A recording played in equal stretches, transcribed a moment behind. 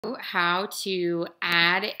How to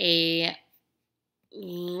add a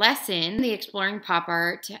lesson, the Exploring Pop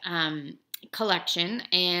Art collection,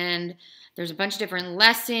 and there's a bunch of different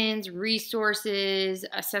lessons, resources,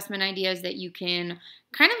 assessment ideas that you can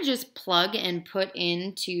kind of just plug and put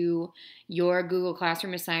into your Google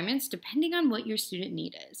Classroom assignments depending on what your student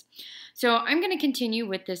need is. So I'm going to continue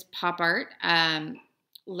with this pop art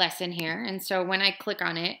lesson here, and so when I click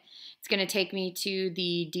on it, it's going to take me to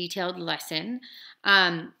the detailed lesson.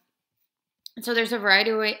 So there's a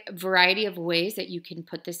variety of ways that you can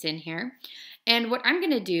put this in here. And what I'm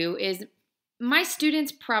going to do is, my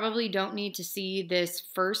students probably don't need to see this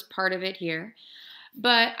first part of it here,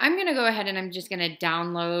 but I'm going to go ahead and I'm just going to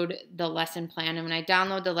download the lesson plan. And when I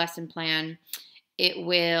download the lesson plan, it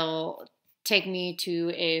will take me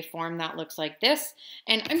to a form that looks like this.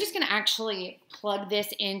 And I'm just going to actually plug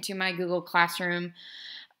this into my Google Classroom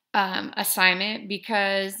assignment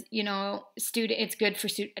because, it's good for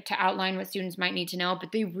to outline what students might need to know,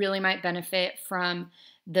 but they really might benefit from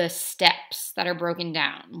the steps that are broken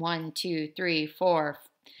down. 1, 2, 3, 4.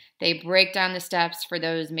 They break down the steps for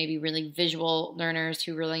those maybe really visual learners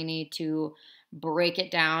who really need to break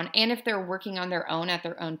it down. And if they're working on their own at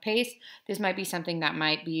their own pace, this might be something that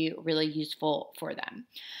might be really useful for them.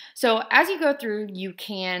 So as you go through, you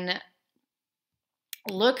can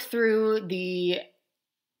look through the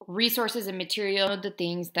resources and material, the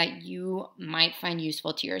things that you might find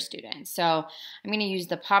useful to your students. So I'm going to use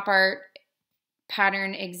the pop art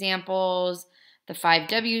pattern examples, the 5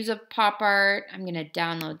 W's of pop art. I'm going to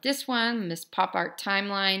download this one, this pop art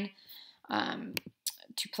timeline,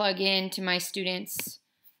 to plug into my students'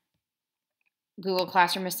 Google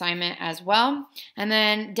Classroom assignment as well. And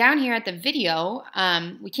then down here at the video,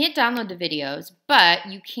 we can't download the videos, but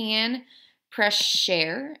you can press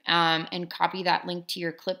share and copy that link to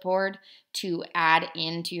your clipboard to add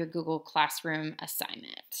into your Google Classroom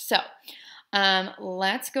assignment. So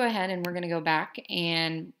let's go ahead and we're going to go back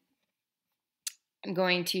and I'm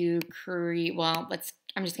going to create,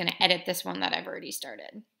 I'm just going to edit this one that I've already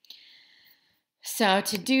started. So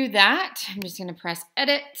to do that, I'm just going to press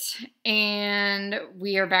edit and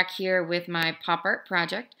we are back here with my pop art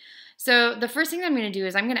project. So the first thing I'm going to do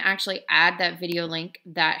is I'm going to actually add that video link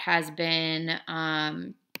that has been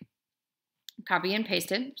copy and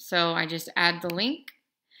pasted. So I just add the link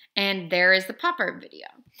and there is the pop art video.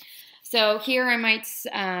 So here I'm going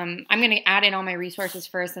to add in all my resources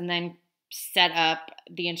first and then set up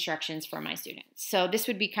the instructions for my students. So this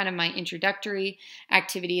would be kind of my introductory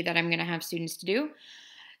activity that I'm going to have students to do.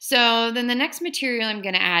 So then the next material I'm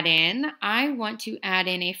going to add in, I want to add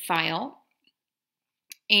in a file.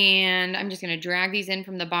 And I'm just going to drag these in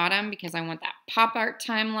from the bottom because I want that pop art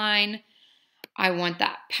timeline. I want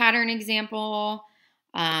that pattern example,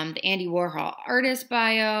 the Andy Warhol artist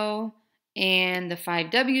bio, and the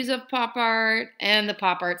 5 W's of pop art, and the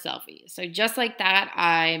pop art selfie. So just like that,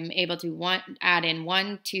 I'm able to add in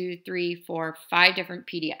 1, 2, 3, 4, 5 different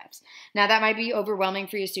PDFs. Now that might be overwhelming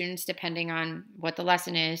for your students depending on what the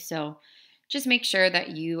lesson is. So just make sure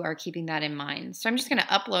that you are keeping that in mind. So I'm just going to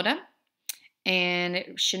upload them. And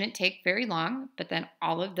it shouldn't take very long, but then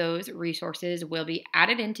all of those resources will be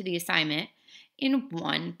added into the assignment in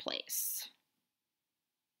one place.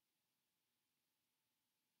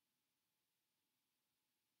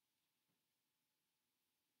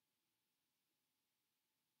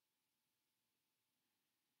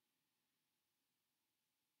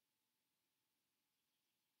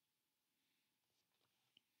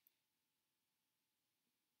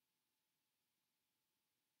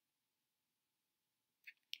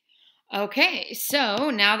 Okay, so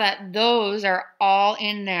now that those are all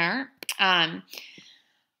in there,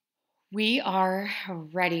 we are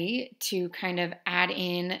ready to kind of add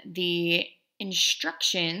in the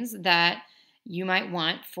instructions that you might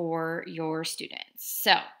want for your students.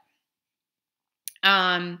 So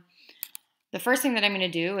the first thing that I'm going to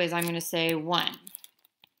do is I'm going to say 1,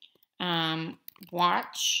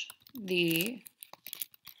 watch the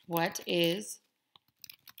what is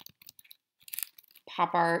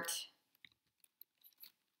pop art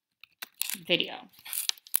video.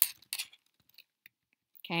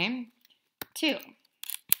 Okay. 2,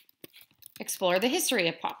 explore the history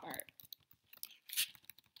of pop art.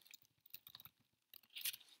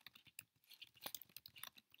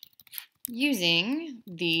 Using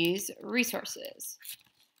these resources.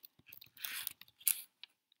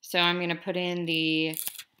 So I'm going to put in the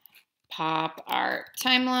pop art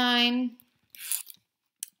timeline.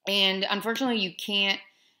 And unfortunately, you can't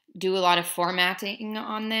do a lot of formatting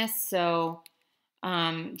on this, so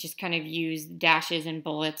just kind of use dashes and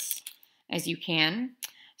bullets as you can.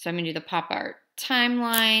 So I'm going to do the pop art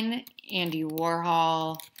timeline, Andy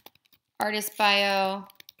Warhol, artist bio,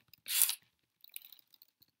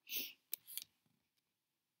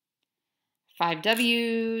 five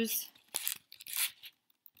W's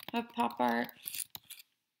of pop art.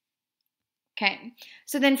 Okay,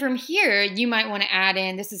 so then from here, you might want to add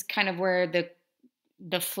in, this is kind of where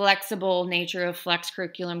the flexible nature of flex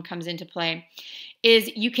curriculum comes into play,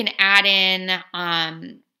 is you can add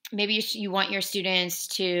in, maybe you want your students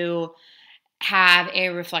to have a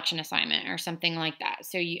reflection assignment or something like that.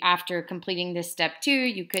 So you, after completing this step 2,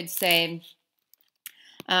 you could say,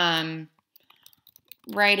 write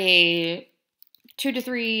a 2 to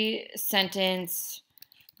 3 sentence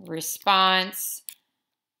response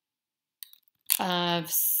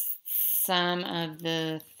of some of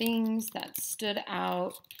the things that stood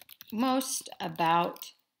out most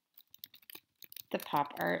about the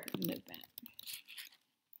pop art movement.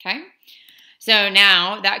 Okay, so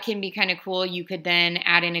now that can be kind of cool. You could then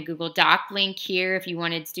add in a Google Doc link here if you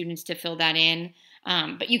wanted students to fill that in.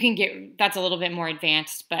 But you can get, that's a little bit more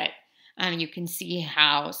advanced, but you can see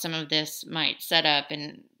how some of this might set up,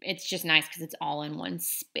 and it's just nice because it's all in one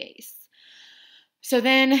space. So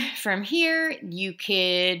then from here, you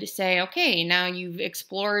could say, okay, now you've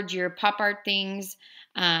explored your pop art things.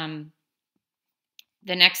 The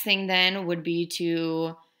next thing then would be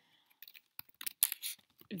to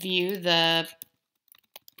view the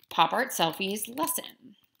pop art selfies lesson.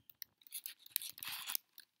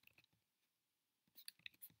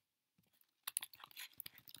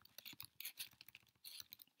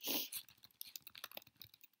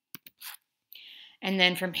 And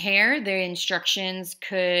then from here, the instructions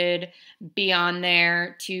could be on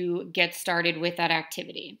there to get started with that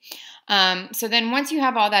activity. So then once you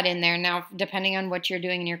have all that in there, now depending on what you're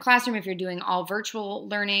doing in your classroom, if you're doing all virtual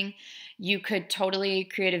learning, you could totally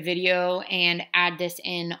create a video and add this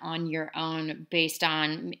in on your own based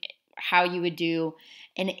on how you would do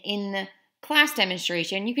an in-class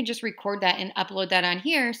demonstration. You can just record that and upload that on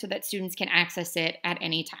here so that students can access it at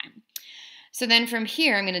any time. So then from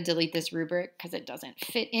here, I'm going to delete this rubric because it doesn't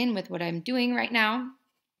fit in with what I'm doing right now.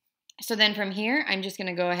 So then from here, I'm just going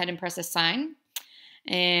to go ahead and press assign.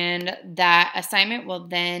 And that assignment will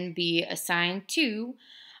then be assigned to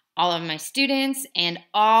all of my students, and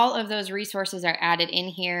all of those resources are added in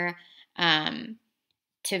here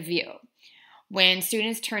to view. When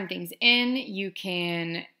students turn things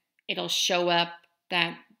in, it'll show up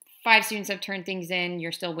that 5 students have turned things in.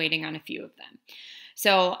 You're still waiting on a few of them.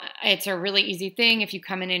 So it's a really easy thing. If you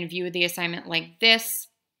come in and view the assignment like this,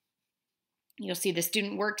 you'll see the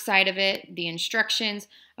student work side of it. The instructions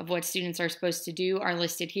of what students are supposed to do are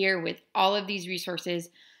listed here with all of these resources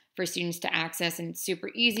for students to access. And it's super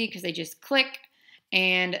easy because they just click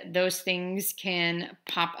and those things can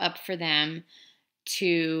pop up for them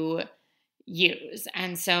to use.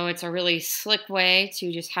 And so it's a really slick way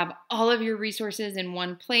to just have all of your resources in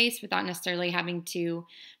one place without necessarily having to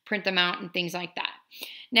print them out and things like that.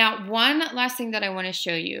 Now, one last thing that I want to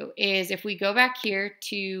show you is if we go back here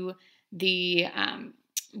to the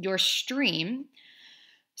your stream.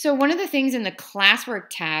 So one of the things in the classwork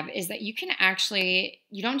tab is that you can actually,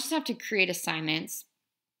 you don't just have to create assignments,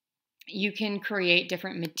 you can create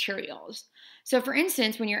different materials. So for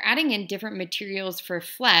instance, when you're adding in different materials for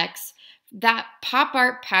Flex, that pop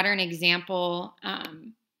art pattern example,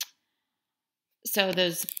 so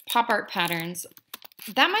those pop art patterns,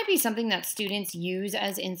 that might be something that students use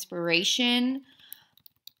as inspiration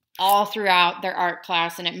all throughout their art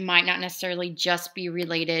class, and it might not necessarily just be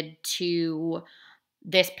related to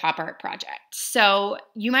this pop art project. So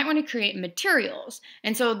you might want to create materials.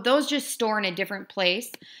 And so those just store in a different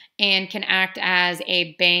place and can act as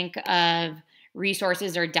a bank of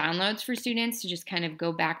resources or downloads for students to just kind of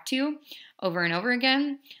go back to over and over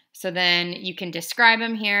again. So then you can describe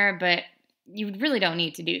them here, but you really don't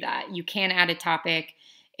need to do that. You can add a topic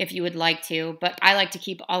if you would like to, but I like to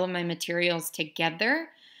keep all of my materials together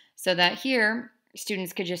so that here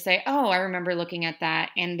students could just say, oh, I remember looking at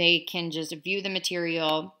that, and they can just view the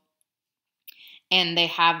material and they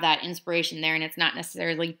have that inspiration there, and it's not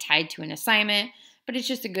necessarily tied to an assignment, but it's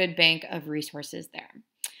just a good bank of resources there.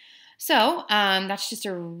 So that's just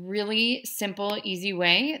a really simple, easy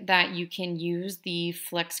way that you can use the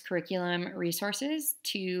Flex curriculum resources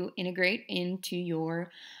to integrate into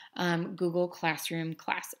your Google Classroom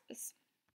classes.